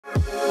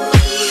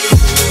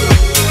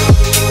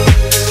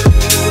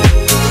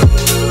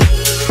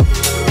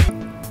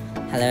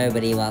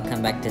everybody,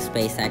 welcome back to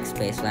SpaceX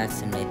Space Flight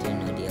Simulator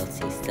No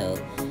DLC. So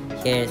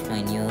here's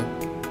my new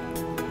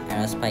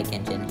Aero spike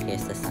engine.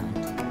 Here's the sound.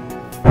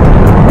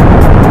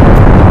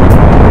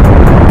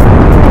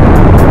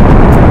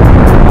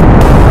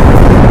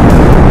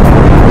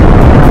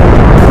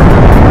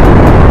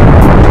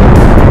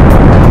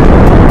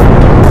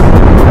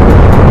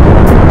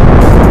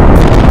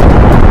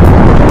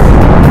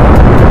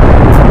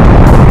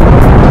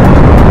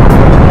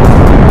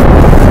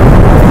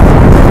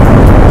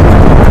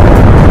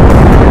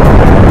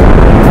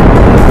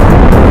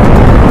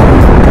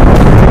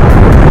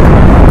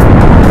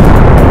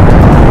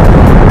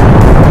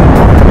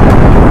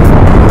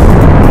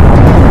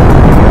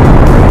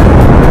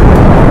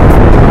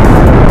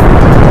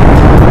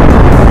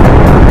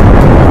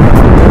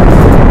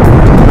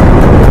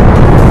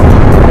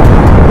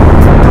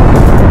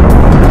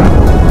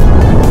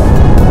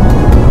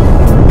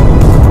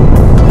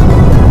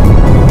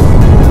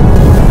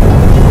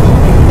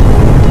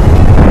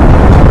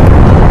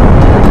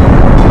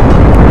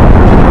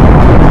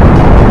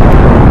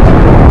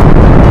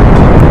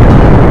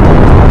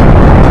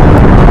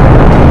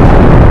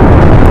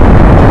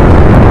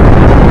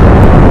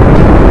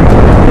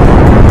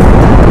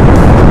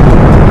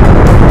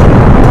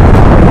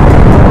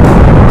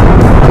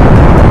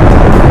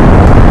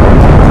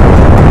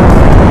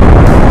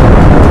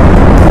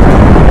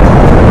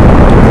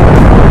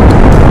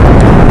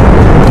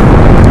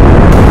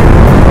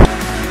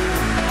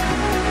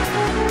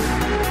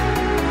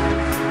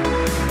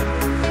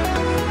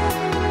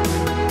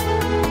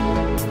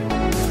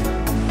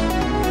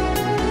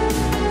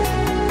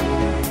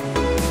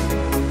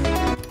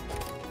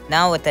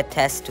 Now with the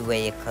test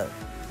vehicle.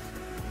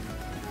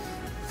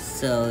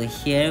 So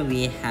here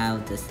we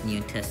have this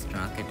new test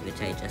rocket which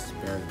I just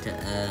built.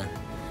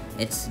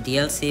 It's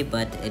DLC,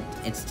 but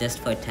it's just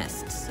for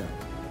tests. So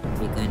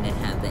we're going to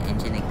have the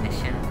engine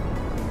ignition.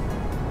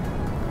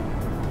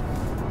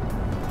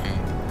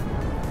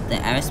 And the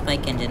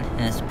Aerospike engine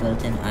has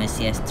built-in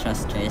RCS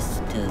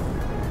thrusters to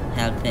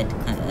help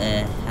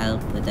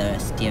with the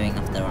steering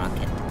of the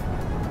rocket.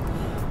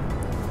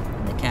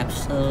 The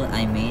capsule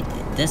I made,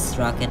 this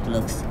rocket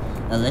looks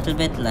a little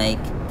bit like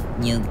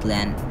New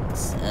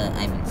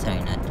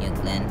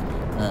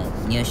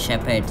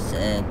Shepard's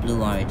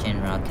Blue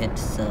Origin rocket,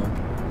 so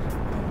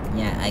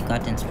yeah, I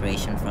got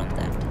inspiration from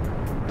that.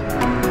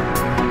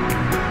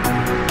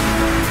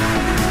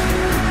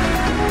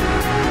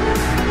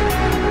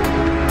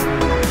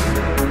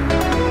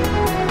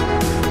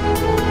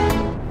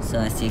 So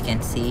as you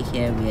can see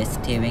here, we are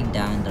steering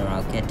down the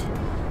rocket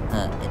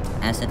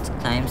as it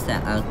climbs the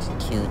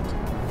altitude.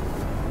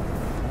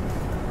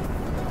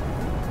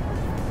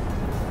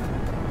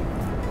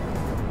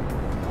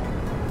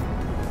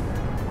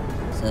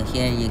 So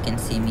here you can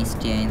see me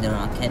steering the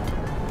rocket.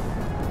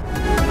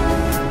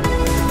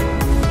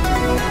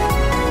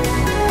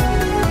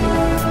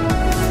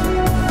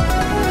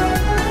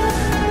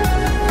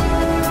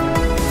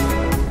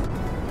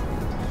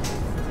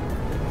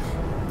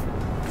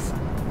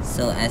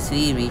 So as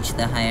we reach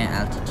the higher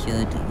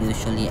altitude,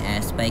 usually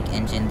Aerospike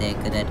engine, they're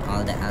good at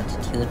all the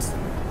altitudes.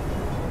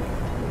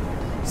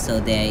 So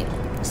they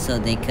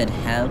could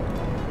help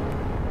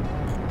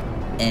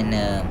in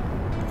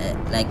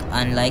like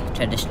unlike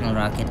traditional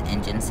rocket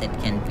engines, it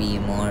can be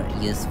more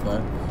useful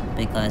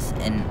because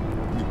in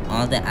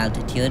all the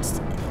altitudes,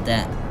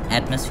 the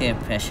atmosphere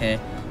pressure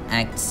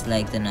acts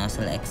like the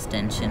nozzle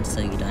extension, so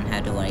you don't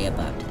have to worry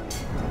about it.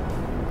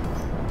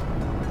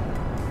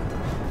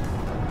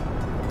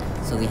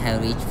 So we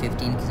have reached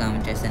 15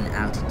 kilometers in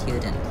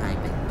altitude and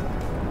climbing.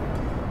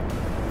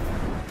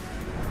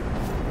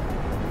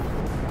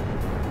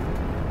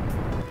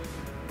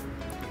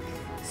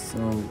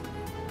 So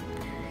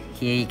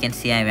here you can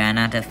see I ran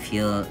out of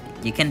fuel.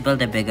 You can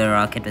build a bigger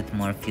rocket with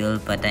more fuel,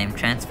 but I'm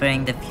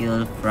transferring the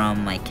fuel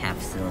from my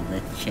capsule,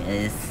 which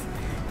is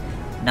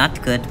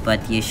not good,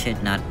 but you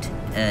should not.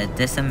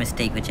 This is a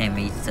mistake which I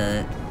made,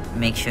 so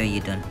make sure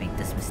you don't make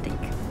this mistake.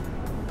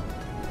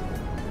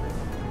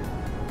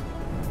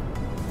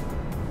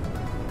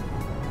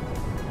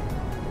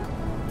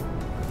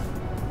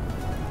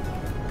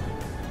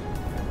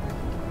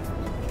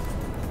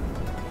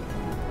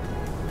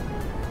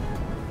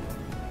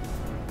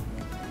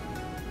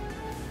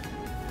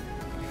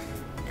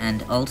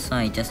 And also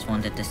I just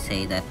wanted to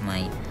say that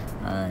my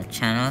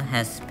channel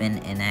has been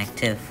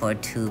inactive for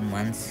 2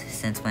 months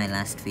since my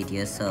last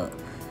video, so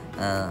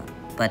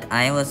but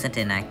I wasn't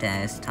inactive.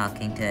 I was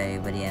talking to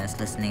everybody, I was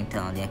listening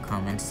to all your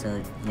comments,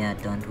 so yeah,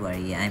 don't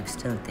worry, I'm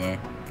still there.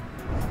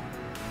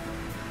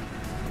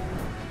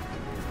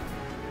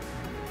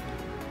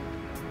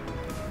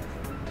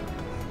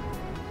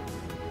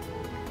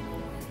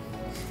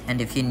 And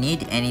if you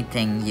need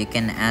anything, you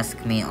can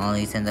ask me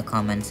always in the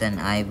comments and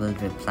I will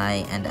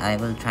reply, and I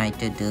will try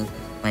to do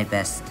my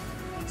best.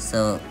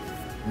 So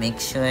make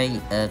sure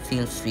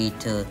feel free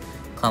to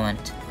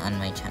comment on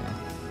my channel.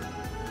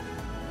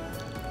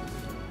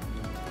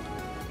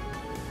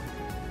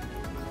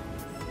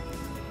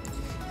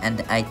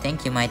 And I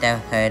think you might have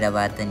heard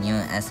about the new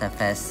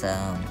SFS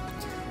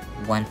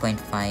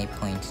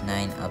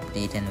 1.5.9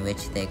 update in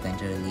which they're going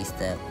to release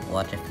the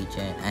water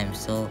feature. I'm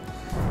so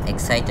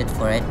excited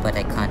for it, but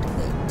I can't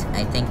wait.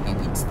 I think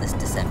maybe it's this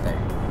December.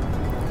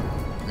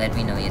 Let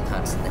me know your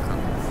thoughts in the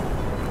comments.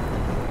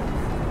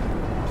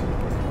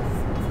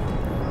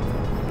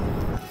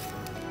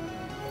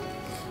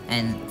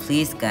 And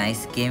please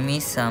guys, give me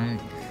some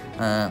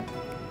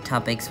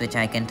topics which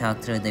I can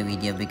talk through the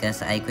video,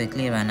 because I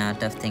quickly run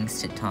out of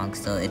things to talk,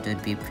 so it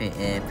would be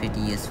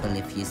pretty useful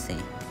if you say.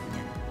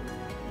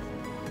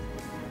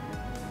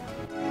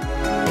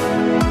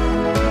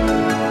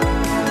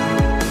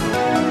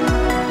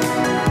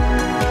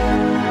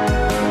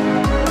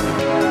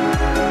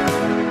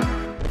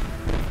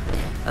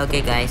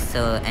 Okay guys,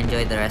 so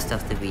enjoy the rest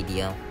of the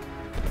video.